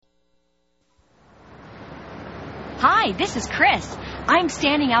Hi, this is Chris. I'm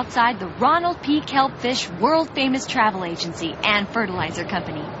standing outside the Ronald P. Kelpfish world-famous travel agency and fertilizer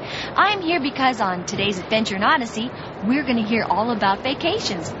company. I'm here because on today's Adventure in Odyssey, we're going to hear all about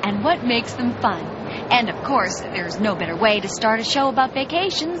vacations and what makes them fun. And, of course, there's no better way to start a show about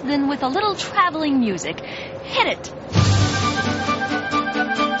vacations than with a little traveling music. Hit it!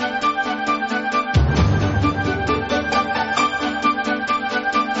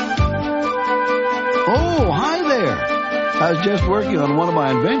 Oh, hi there. I was just working on one of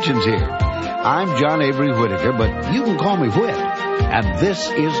my inventions here. I'm John Avery Whittaker, but you can call me Whit. And this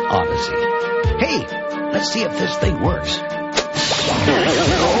is Odyssey. Hey, let's see if this thing works.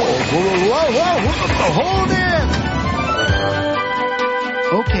 Whoa, hold it!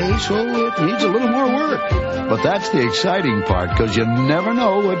 Okay, so it needs a little more work. But that's the exciting part, because you never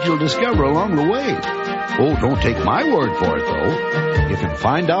know what you'll discover along the way. Oh, don't take my word for it, though. You can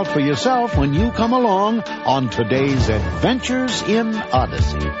find out for yourself when you come along on today's Adventures in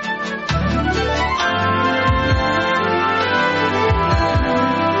Odyssey.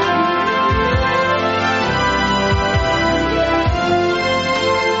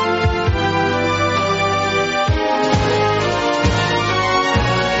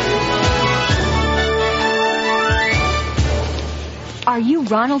 Are you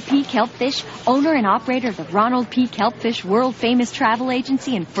Ronald P. Kelpfish, owner and operator of the Ronald P. Kelpfish world-famous travel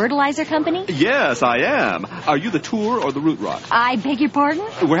agency and fertilizer company? Yes, I am. Are you the tour or the root rot? I beg your pardon?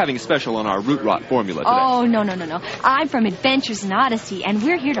 We're having a special on our root rot formula today. Oh, no. I'm from Adventures in Odyssey, and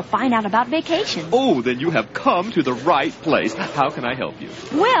we're here to find out about vacations. Oh, then you have come to the right place. How can I help you?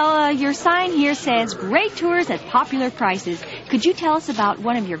 Well, your sign here says great tours at popular prices. Could you tell us about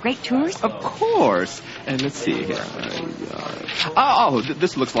one of your great tours? Of course. And let's see here.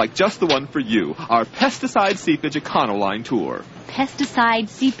 This looks like just the one for you. Our pesticide seepage econoline tour. Pesticide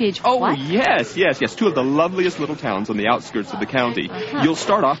seepage Oh, what? yes. Two of the loveliest little towns on the outskirts of the county. Uh-huh. You'll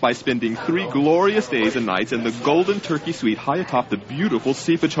start off by spending 3 glorious days and nights in the Golden Turkey Suite high atop the beautiful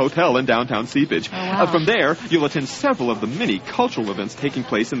Seepage Hotel in downtown Seepage. Oh, wow. From there, you'll attend several of the many cultural events taking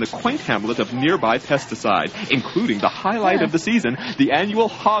place in the quaint hamlet of nearby Pesticide, including the highlight of the season, the annual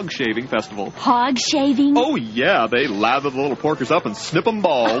Hog Shaving Festival. Hog shaving? Oh, yeah, they lather the little porkers up and snip them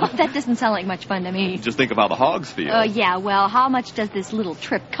bald. That doesn't sound like much fun to me. Just think of how the hogs feel. Yeah, well, how much does this little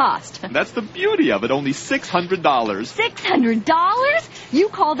trip cost? That's the beauty of it, only $600. $600? You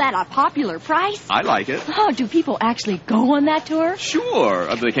call that a popular price? I like it. Oh, do people actually go on that tour? Sure.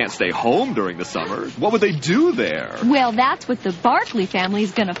 They can't stay home during the summer. What would they do there? Well, that's what the Barkley family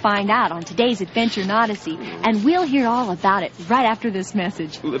is going to find out on today's Adventure in Odyssey, and we'll hear all about it right after this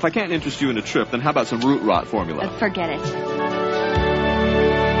message. If I can't interest you in a trip, then how about some root rot formula? Forget it.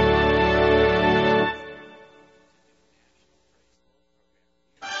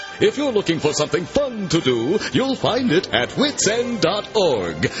 If you're looking for something fun to do, you'll find it at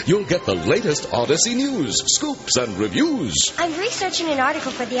witsend.org. You'll get the latest Odyssey news, scoops, and reviews. I'm researching an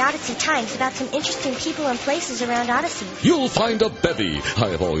article for the Odyssey Times about some interesting people and places around Odyssey. You'll find a bevy, I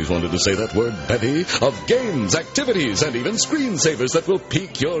have always wanted to say that word, bevy, of games, activities, and even screensavers that will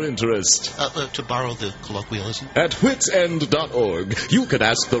pique your interest. To borrow the colloquialism. At witsend.org, you can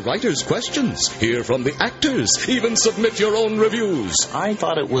ask the writers questions, hear from the actors, even submit your own reviews. I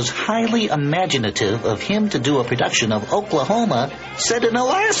thought it was highly imaginative of him to do a production of Oklahoma set in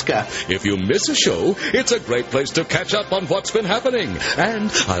Alaska. If you miss a show, it's a great place to catch up on what's been happening.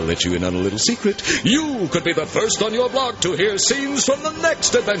 And I'll let you in on a little secret. You could be the first on your blog to hear scenes from the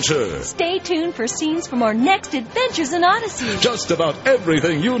next adventure. Stay tuned for scenes from our next Adventures in Odyssey. Just about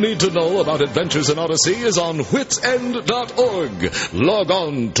everything you need to know about Adventures in Odyssey is on witsend.org. Log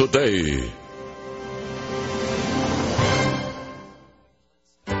on today.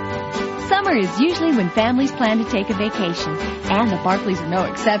 Summer is usually when families plan to take a vacation, and the Barkleys are no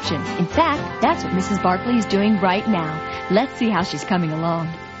exception. In fact, that's what Mrs. Barkley is doing right now. Let's see how she's coming along.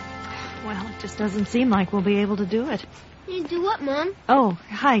 Well, it just doesn't seem like we'll be able to do it. You do what, Mom? Oh,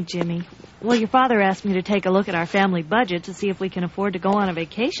 hi, Jimmy. Well, your father asked me to take a look at our family budget to see if we can afford to go on a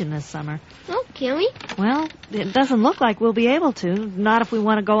vacation this summer. Oh, can we? Well, it doesn't look like we'll be able to, not if we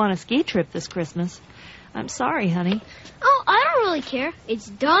want to go on a ski trip this Christmas. I'm sorry, honey. Oh, I don't really care. It's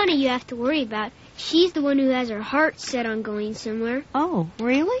Donna you have to worry about. She's the one who has her heart set on going somewhere. Oh,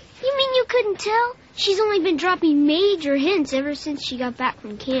 really? You mean you couldn't tell? She's only been dropping major hints ever since she got back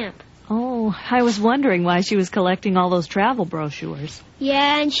from camp. Oh, I was wondering why she was collecting all those travel brochures.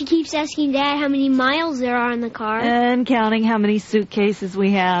 Yeah, and she keeps asking Dad how many miles there are in the car. And counting how many suitcases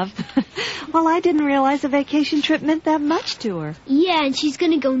we have. Well, I didn't realize a vacation trip meant that much to her. Yeah, and she's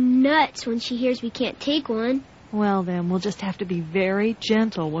going to go nuts when she hears we can't take one. Well, then, we'll just have to be very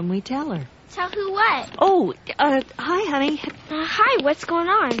gentle when we tell her. Tell who what? Oh, hi, honey. Hi, what's going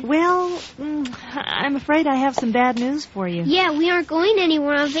on? Well, I'm afraid I have some bad news for you. Yeah, we aren't going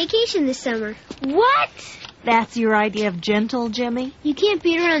anywhere on vacation this summer. What? That's your idea of gentle, Jimmy? You can't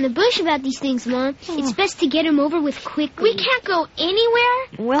beat around the bush about these things, Mom. It's best to get them over with quickly. We can't go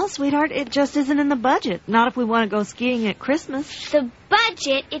anywhere? Well, sweetheart, it just isn't in the budget. Not if we want to go skiing at Christmas. The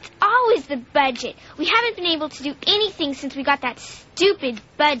budget? It's always the budget. We haven't been able to do anything since we got that stupid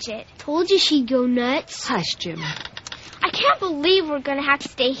budget. Told you she'd go nuts. Hush, Jimmy. I can't believe we're going to have to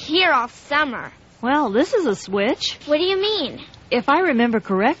stay here all summer. Well, this is a switch. What do you mean? If I remember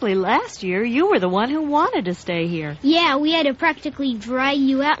correctly, last year you were the one who wanted to stay here. Yeah, we had to practically dry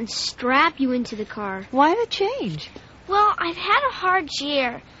you out and strap you into the car. Why the change? Well, I've had a hard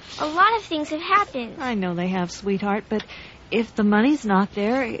year. A lot of things have happened. I know they have, sweetheart, but if the money's not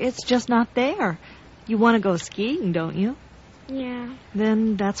there, it's just not there. You want to go skiing, don't you? Yeah.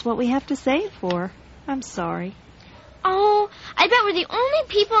 Then that's what we have to save for. I'm sorry. Oh, I bet we're the only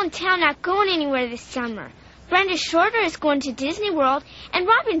people in town not going anywhere this summer. Brenda Shorter is going to Disney World, and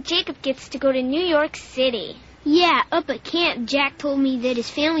Robin Jacob gets to go to New York City. Yeah, up at camp, Jack told me that his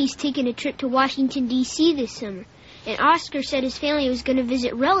family's taking a trip to Washington, D.C. this summer. And Oscar said his family was going to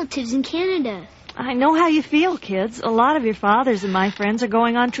visit relatives in Canada. I know how you feel, kids. A lot of your fathers and my friends are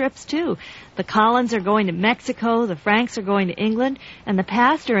going on trips, too. The Collins are going to Mexico, the Franks are going to England, and the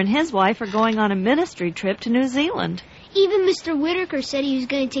pastor and his wife are going on a ministry trip to New Zealand. Even Mr. Whitaker said he was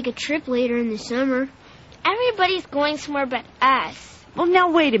going to take a trip later in the summer. Everybody's going somewhere but us. Well,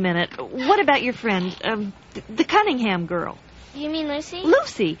 now, wait a minute. What about your friend, the Cunningham girl? You mean Lucy?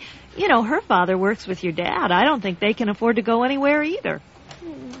 Lucy. You know, her father works with your dad. I don't think they can afford to go anywhere either.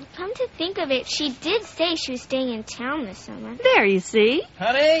 Come to think of it, she did say she was staying in town this summer. There, you see.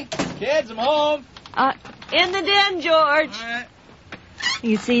 Honey, kids, I'm home. In the den, George. All right.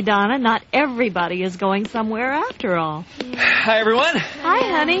 You see, Donna, not everybody is going somewhere after all. Hi, everyone.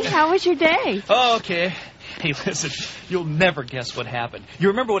 Hi, honey. How was your day? Oh, okay. Hey, listen, you'll never guess what happened. You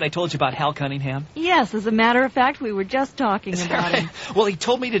remember what I told you about Hal Cunningham? Yes, as a matter of fact, we were just talking about him. Well, he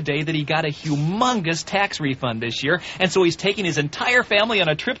told me today that he got a humongous tax refund this year, and so he's taking his entire family on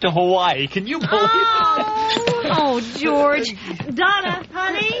a trip to Hawaii. Can you believe it? Oh, George. Donna,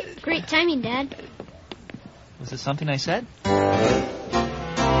 honey. Great timing, Dad. Was it something I said?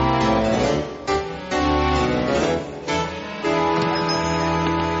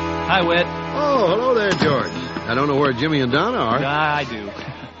 Hi, Whit. Oh, hello there, George. I don't know where Jimmy and Donna are. I do.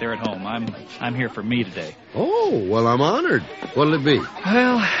 They're at home. I'm here for me today. Oh, well, I'm honored. What'll it be?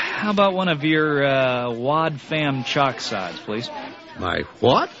 Well, how about one of your Wad Fam chalk sides, please? My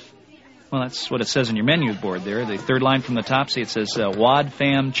what? Well, that's what it says on your menu board there. The third line from the top, see, it says Wad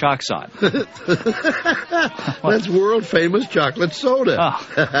Fam chalk sod. That's world-famous chocolate soda.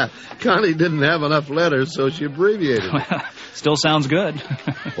 Oh. Connie didn't have enough letters, so she abbreviated it. Still sounds good.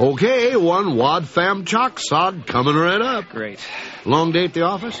 Okay, one Wad Fam chalk sod coming right up. Great. Long day at the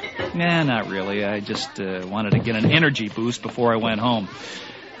office? Nah, not really. I just wanted to get an energy boost before I went home.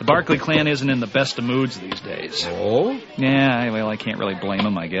 The Barkley clan isn't in the best of moods these days. Oh? Yeah, well, I can't really blame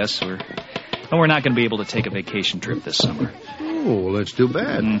them, I guess. We're not going to be able to take a vacation trip this summer. Oh, well, that's too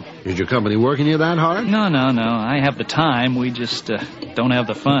bad. Is your company working you that hard? No. I have the time. We just don't have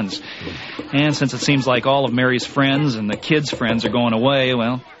the funds. And since it seems like all of Mary's friends and the kids' friends are going away,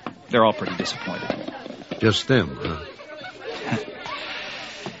 well, they're all pretty disappointed. Just them, huh?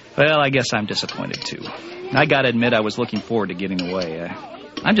 Well, I guess I'm disappointed, too. I got to admit I was looking forward to getting away.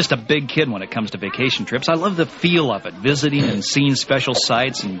 I'm just a big kid when it comes to vacation trips. I love the feel of it, visiting and seeing special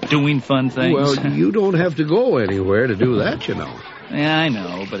sights and doing fun things. Well, you don't have to go anywhere to do that, you know. Yeah, I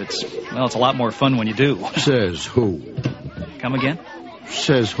know, but it's a lot more fun when you do. Says who? Come again?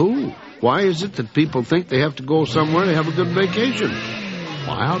 Says who? Why is it that people think they have to go somewhere to have a good vacation?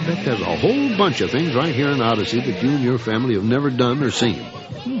 Well, I'll bet there's a whole bunch of things right here in Odyssey that you and your family have never done or seen.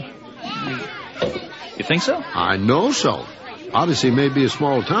 You think so? I know so. Odyssey may be a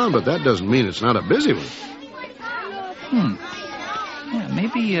small town, but that doesn't mean it's not a busy one. Yeah,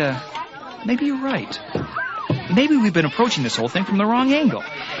 maybe you're right. Maybe we've been approaching this whole thing from the wrong angle.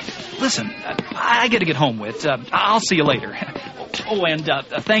 Listen, I got to get home, Whit. I'll see you later. Oh, and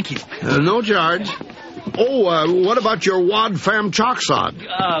thank you. No charge. Oh, what about your Wad Fam chalk sod?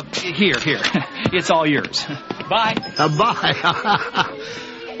 Here. It's all yours. Bye. Bye.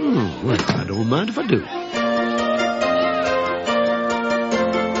 Well, I don't mind if I do.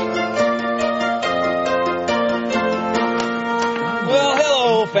 Well,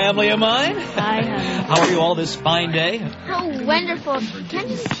 hello, family of mine. Hi, honey. How are you all this fine day? Oh, wonderful. Can't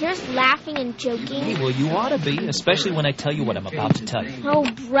you just hear us laughing and joking? Hey, well, you ought to be, especially when I tell you what I'm about to tell you. Oh,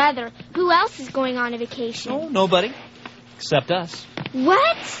 brother. Who else is going on a vacation? Oh, nobody. Except us.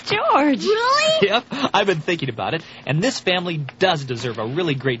 What? George. Really? Yep, I've been thinking about it, and this family does deserve a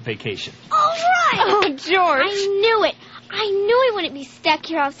really great vacation. All right. Oh, George. I knew it. I knew we wouldn't be stuck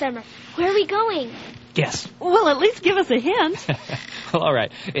here all summer. Where are we going? Guess. Well, at least give us a hint. Well, all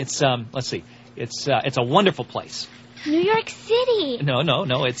right. It's, let's see. It's a wonderful place. New York City. No.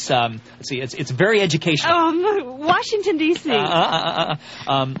 It's, let's see. It's very educational. Washington, D.C.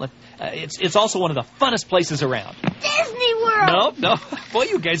 It's also one of the funnest places around. Disney World. No. Boy,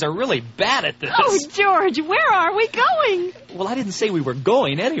 you guys are really bad at this. Oh, George, where are we going? Well, I didn't say we were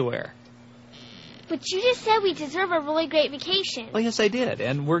going anywhere. But you just said we deserve a really great vacation. Well, yes, I did,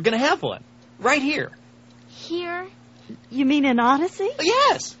 and we're going to have one. Right here. Here? You mean in Odyssey?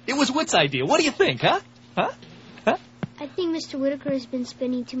 Yes. It was Whit's idea. What do you think, huh? I think Mr. Whitaker has been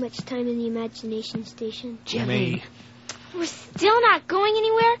spending too much time in the imagination station. Jimmy. We're still not going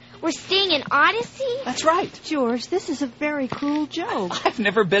anywhere? We're staying in Odyssey? That's right. George, this is a very cruel joke. I've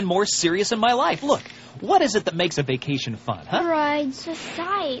never been more serious in my life. Look, what is it that makes a vacation fun, huh? Rides, the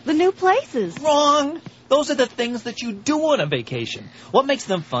sights. The new places. Wrong. Those are the things that you do on a vacation. What makes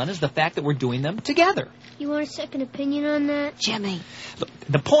them fun is the fact that we're doing them together. You want a second opinion on that? Jimmy. Look,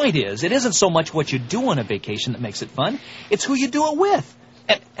 the point is, it isn't so much what you do on a vacation that makes it fun. It's who you do it with.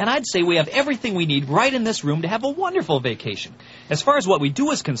 And I'd say we have everything we need right in this room to have a wonderful vacation. As far as what we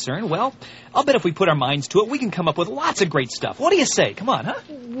do is concerned, well, I'll bet if we put our minds to it, we can come up with lots of great stuff. What do you say? Come on, huh?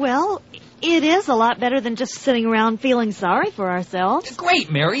 Well, it is a lot better than just sitting around feeling sorry for ourselves. Great,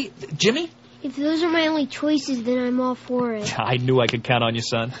 Mary. Jimmy? If those are my only choices, then I'm all for it. I knew I could count on you,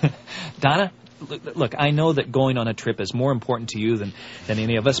 son. Donna, look, I know that going on a trip is more important to you than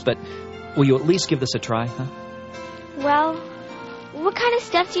any of us, but will you at least give this a try, huh? Well, what kind of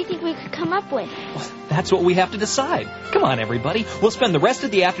stuff do you think we could come up with? Well, that's what we have to decide. Come on, everybody. We'll spend the rest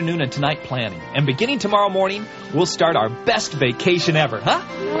of the afternoon and tonight planning. And beginning tomorrow morning, we'll start our best vacation ever, huh?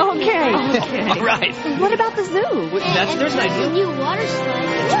 Okay. All right. What about the zoo? There's an idea. The new water slide.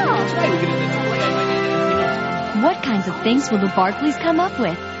 That's right. We can do that. What kinds of things will the Barkleys come up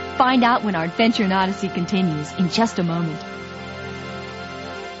with? Find out when our adventure in Odyssey continues in just a moment.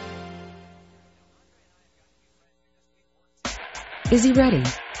 Is he ready?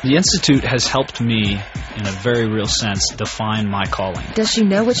 The Institute has helped me, in a very real sense, define my calling. Does she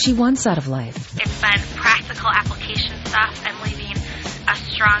know what she wants out of life? It's been practical application stuff and leaving a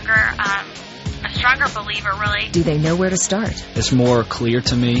stronger believer, really. Do they know where to start? It's more clear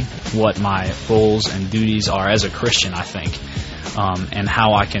to me what my roles and duties are as a Christian, I think, and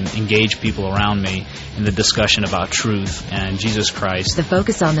how I can engage people around me in the discussion about truth and Jesus Christ. The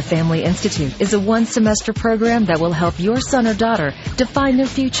Focus on the Family Institute is a one-semester program that will help your son or daughter define their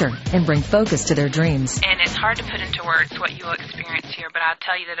future and bring focus to their dreams. And it's hard to put into words what you will experience here, but I'll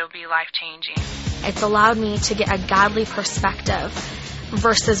tell you that it'll be life-changing. It's allowed me to get a godly perspective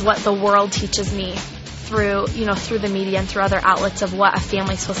versus what the world teaches me through the media and through other outlets of what a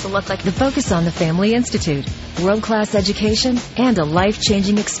family's supposed to look like. The Focus on the Family Institute, world-class education and a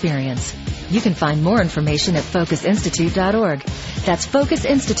life-changing experience. You can find more information at focusinstitute.org. That's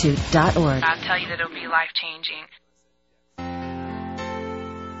focusinstitute.org. I'll tell you that it'll be life-changing.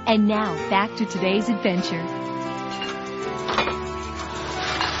 And now, back to today's adventure.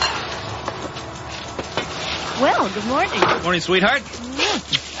 Well, good morning. Morning, sweetheart.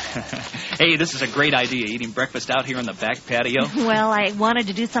 Hey, this is a great idea, eating breakfast out here on the back patio. Well, I wanted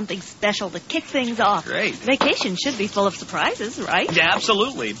to do something special to kick things off. Great. Vacation should be full of surprises, right? Yeah,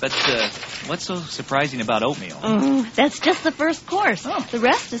 absolutely. But what's so surprising about oatmeal? Oh, that's just the first course. Oh. The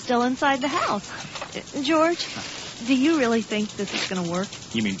rest is still inside the house. George, do you really think this is going to work?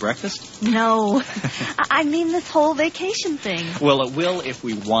 You mean breakfast? No. I mean this whole vacation thing. Well, it will if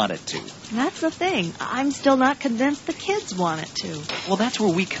we want it to. That's the thing. I'm still not convinced the kids want it to. Well, that's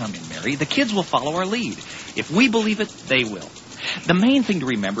where we come in, Mary. The kids will follow our lead. If we believe it, they will. The main thing to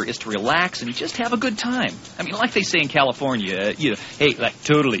remember is to relax and just have a good time. I mean, like they say in California, hey, like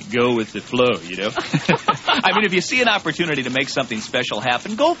totally go with the flow, I mean, if you see an opportunity to make something special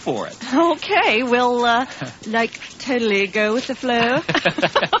happen, go for it. Okay, we'll, totally go with the flow.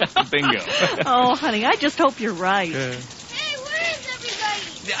 Bingo. Oh, honey, I just hope you're right. Hey, where is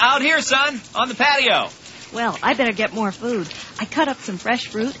everybody? Out here, son, on the patio. Well, I better get more food. I cut up some fresh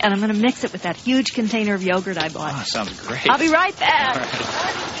fruit, and I'm going to mix it with that huge container of yogurt I bought. Oh, sounds great. I'll be right back. All right.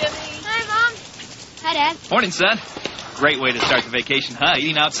 Hi, Jimmy. Hi, Mom. Hi, Dad. Morning, son. Great way to start the vacation, huh?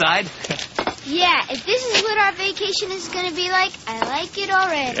 Eating outside? Yeah, if this is what our vacation is going to be like, I like it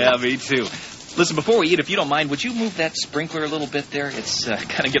already. Yeah, me too. Listen, before we eat, if you don't mind, would you move that sprinkler a little bit there? It's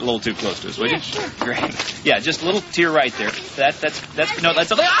kind of getting a little too close to us, would you? Sure. Great. Yeah, just a little to your right there. That's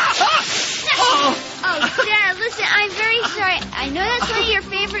something. Oh, Dad, listen, I'm very sorry. I know that's one of your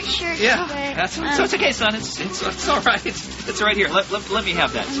favorite shirts. Yeah, but, so it's okay, son. It's all right. It's right here. Let me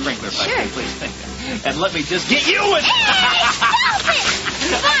have that sprinkler, if I can, please. Thank you. And let me just get you in. Hey, stop it!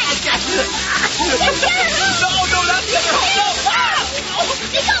 Fine. No, not the other. No.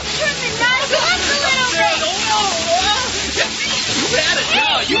 Think I'll turn the knife up a little bit.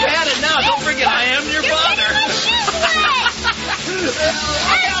 You had it now. Don't forget, I am your father.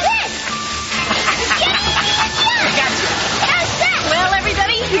 Well,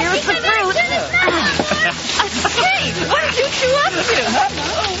 everybody, here's the fruit. Hey, what did you two up to?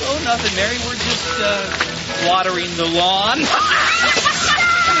 Oh, nothing, Mary. We're just watering the lawn.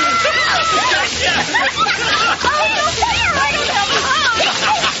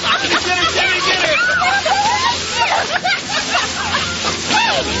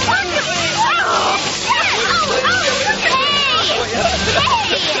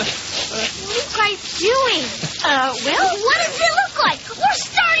 What are you guys doing? Well, what does it look like? We're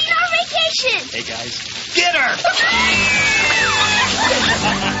starting our vacation. Hey, guys, get her!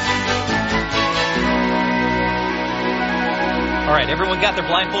 All right, everyone got their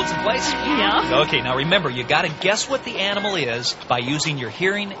blindfolds in place? Yeah. Okay, now remember, you got to guess what the animal is by using your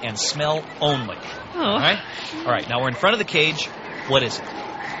hearing and smell only. Oh. All right, now we're in front of the cage. What is it?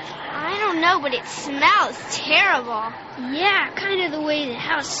 I don't know, but it smells terrible. Yeah, kind of the way the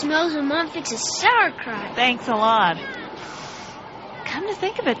house smells when Mom fixes sauerkraut. Thanks a lot. Come to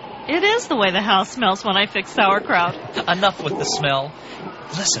think of it, it is the way the house smells when I fix sauerkraut. Enough with the smell.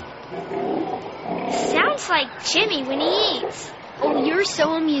 Listen. Sounds like Jimmy when he eats. Oh, you're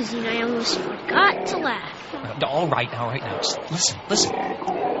so amusing, I almost forgot to laugh. All right now. Just listen.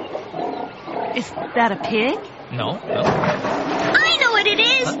 Is that a pig? No. I know what it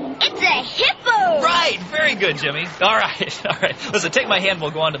is. It's a hippo. Right, very good, Jimmy. All right. Listen, take my hand, we'll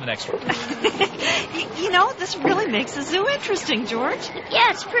go on to the next one. This really makes the zoo interesting, George.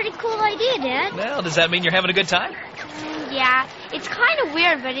 Yeah, it's a pretty cool idea, Dad. Well, does that mean you're having a good time? Yeah, it's kind of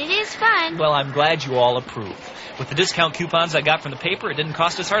weird, but it is fun. Well, I'm glad you all approve. With the discount coupons I got from the paper, it didn't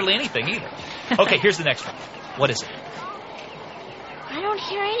cost us hardly anything either. Okay, here's the next one. What is it? I don't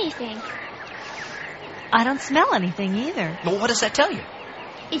hear anything. I don't smell anything either. Well, what does that tell you?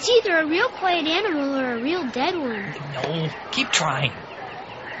 It's either a real quiet animal or a real dead one. No, keep trying.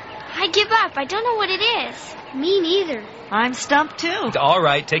 I give up. I don't know what it is. Me neither. I'm stumped, too. All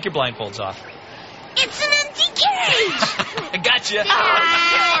right, take your blindfolds off. It's an empty cage! Gotcha.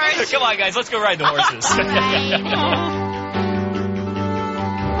 George. Come on, guys, let's go ride the horses. Hey,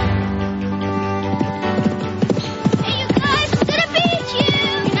 you guys, we're going to beat you!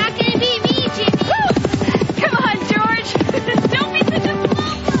 You're not going to beat me, Jimmy. Come on, George. Don't be such a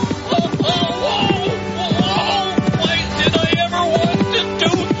Whoa. Why did I ever want to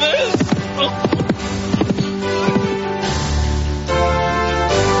do this?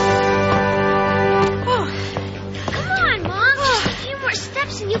 Come on, Mom. Just a few more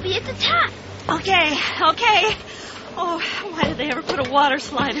steps and you'll be at the top. Okay. Oh, why did they ever put a water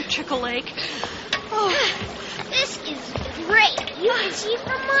slide at Trickle Lake? Oh. This is great. You can see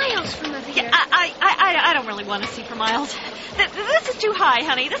for miles from up here. I don't really want to see for miles. This is too high,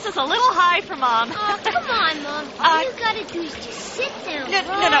 honey. This is a little high for Mom. Oh, come on, Mom. All you gotta do is just sit down.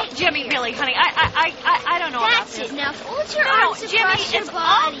 No, Jimmy, really, honey. I don't know about this. That's it. Now fold your arms across Jimmy, your body. it's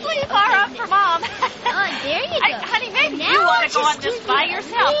awfully far up for Mom. Oh, there you go. Honey, maybe now you want to go just on this give by it a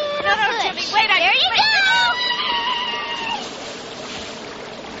yourself. No, push. Jimmy, wait. There you go.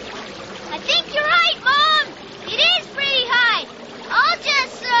 I think you're right, Mom. It is pretty high. I'll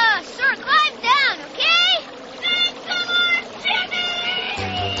just sort of climb down, okay? Thanks so much, Jimmy!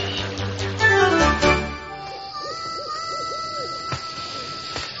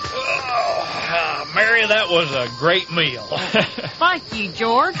 Mary, that was a great meal. Thank you,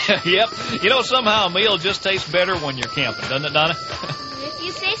 George. Yep. Somehow a meal just tastes better when you're camping, doesn't it, Donna? If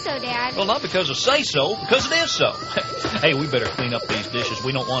you say so, Dad. Well, not because I say so, because it is so. Hey, we better clean up these dishes.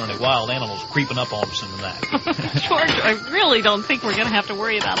 We don't want any wild animals creeping up on us in the night. George, I really don't think we're going to have to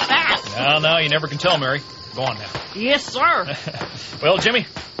worry about that. No, you never can tell, Mary. Go on now. Yes, sir. Well, Jimmy,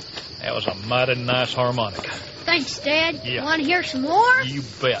 that was a mighty nice harmonica. Thanks, Dad. Yeah. Want to hear some more? You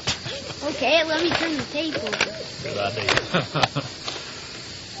bet. Okay, let me turn the tape over. Good idea.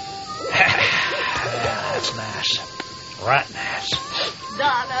 That's nice. Right nice.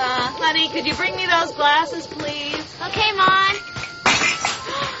 Donna, honey, could you bring me those glasses, please? Okay, Mom.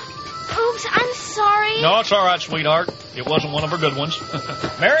 Oops, I'm sorry. No, it's all right, sweetheart. It wasn't one of her good ones.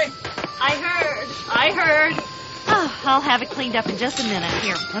 Mary, I heard. Oh, I'll have it cleaned up in just a minute.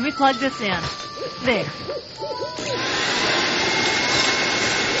 Here, let me plug this in. There.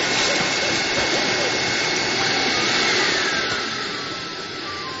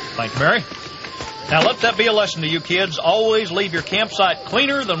 Thank you, Mary. Now, let that be a lesson to you kids. Always leave your campsite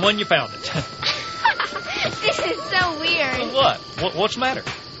cleaner than when you found it. This is so weird. What? What's the matter?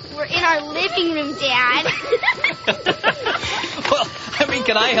 We're in our living room, Dad. Well, I mean,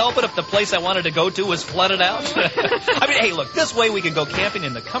 can I help it if the place I wanted to go to was flooded out? I mean, hey, look, this way we can go camping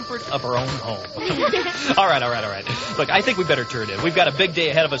in the comfort of our own home. All right. Look, I think we better turn in. We've got a big day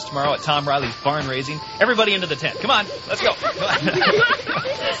ahead of us tomorrow at Tom Riley's barn raising. Everybody into the tent. Come on, let's go.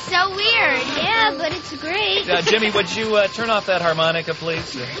 This is so weird. Yeah, but it's great. Jimmy, would you turn off that harmonica,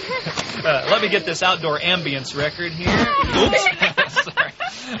 please? Let me get this outdoor ambience record here. Oops. Sorry.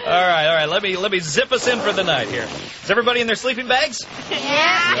 All right. Let me zip us in for the night here. Is everybody in their sleeping bags?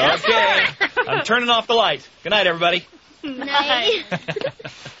 Yeah. Okay. I'm turning off the light. Good night, everybody. Night.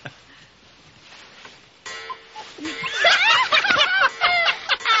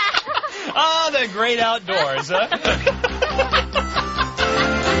 The great outdoors, huh?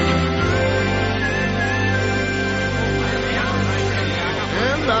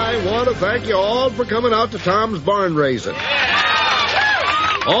 And I want to thank you all for coming out to Tom's barn raising.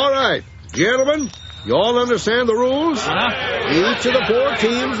 All right, gentlemen, you all understand the rules? Each of the 4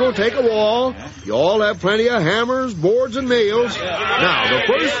 teams will take a wall. You all have plenty of hammers, boards, and nails. Now, the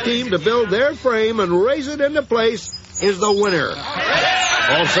first team to build their frame and raise it into place is the winner.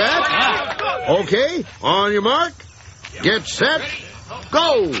 All set? Okay, on your mark, get set,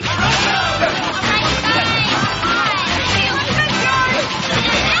 go!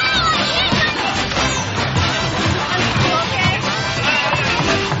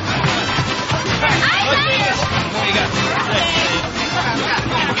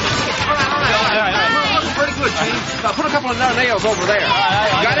 Pretty good, Gene. Put a couple of nails over there.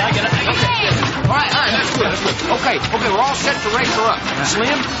 Got it? Okay. All right, that's good. Okay, we're all set to race her up.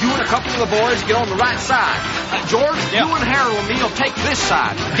 Slim, you and a couple of the boys get on the right side. George, you and Harold and me will take this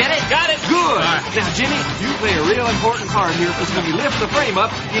side. Get it? Got it. Good. Now, Jimmy, you play a real important part here because when you lift the frame up,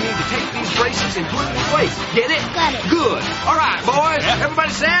 you need to take these braces and put them in place. Get it? Got it. Good. All right, boys.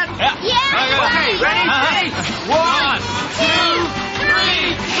 Everybody set? Yeah. Okay, ready? Ready? 1, 2,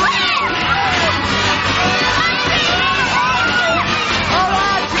 3,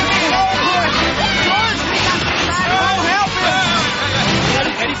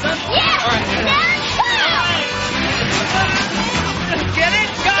 Ready, son? Yeah. All right. Get it?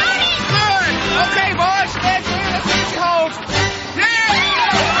 Got it? Good. Okay, boys, stand here. Let's get you home.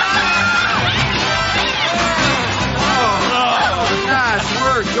 Oh, nice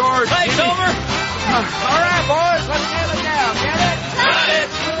work, George. Thanks, Homer. All right, boys, let's nail it down. Get it? Got it.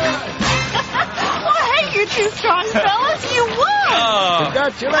 Well, hey, you 2 strong fellas, you won!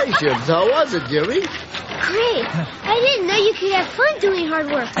 Congratulations. How was it, Jimmy? Great. I didn't know you could have fun doing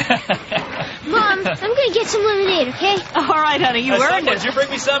hard work. Mom, I'm going to get some lemonade, okay? All right, honey, you earned it. Would you bring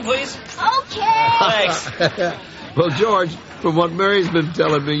me some, please? Okay. Thanks. Well, George, from what Mary's been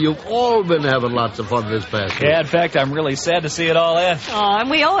telling me, you've all been having lots of fun this past week. Yeah, in fact, I'm really sad to see it all end. Oh, and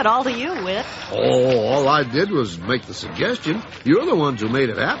we owe it all to you, Whit. Oh, all I did was make the suggestion. You're the ones who made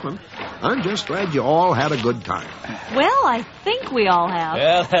it happen. I'm just glad you all had a good time. Well, I think we all have.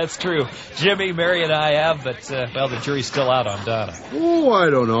 Yeah, that's true. Jimmy, Mary, and I have, but, the jury's still out on Donna. Oh, I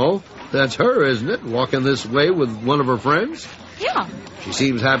don't know. That's her, isn't it, walking this way with one of her friends? Yeah. She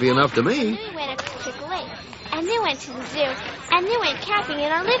seems happy enough to me. We went up to Chick-fil-A, and then went to the zoo, and then went camping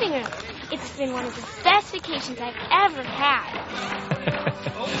in our living room. It's been one of the best vacations I've ever had.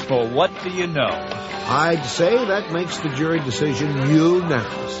 Well, what do you know? I'd say that makes the jury decision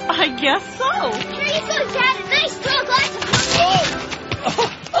unanimous. I guess so. Here you go, Dad. A nice tall glass of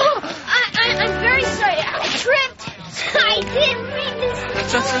I'm very sorry. I tripped. I didn't read this.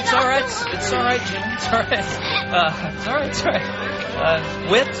 It's all right. It's all right, Jimmy. It's all right. It's all right.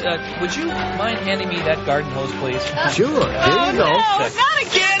 Whit, would you mind handing me that garden hose, please? Sure. Here you go. No, not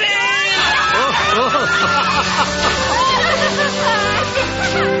again.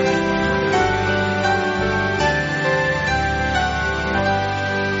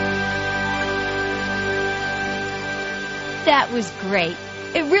 That was great.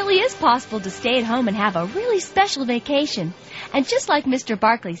 It really is possible to stay at home and have a really special vacation. And just like Mr.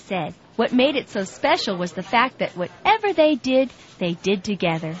 Barkley said, what made it so special was the fact that whatever they did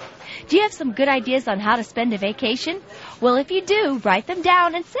together. Do you have some good ideas on how to spend a vacation? Well, if you do, write them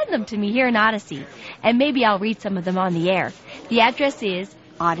down and send them to me here in Odyssey. And maybe I'll read some of them on the air. The address is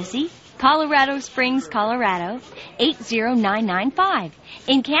Odyssey, Colorado Springs, Colorado, 80995.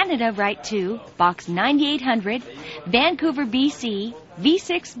 In Canada, write to Box 9800, Vancouver, BC,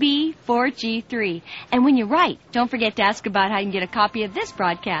 V6B 4G3. And when you write, don't forget to ask about how you can get a copy of this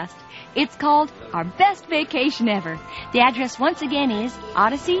broadcast. It's called Our Best Vacation Ever. The address once again is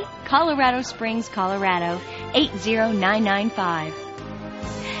Odyssey, Colorado Springs, Colorado, 80995.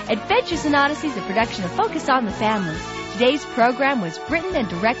 Adventures in Odyssey is a production of Focus on the Family. Today's program was written and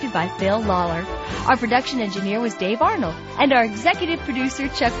directed by Phil Lawler. Our production engineer was Dave Arnold, and our executive producer,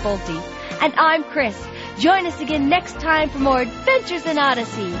 Chuck Bolte. And I'm Chris. Join us again next time for more Adventures in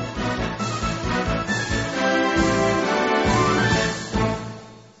Odyssey.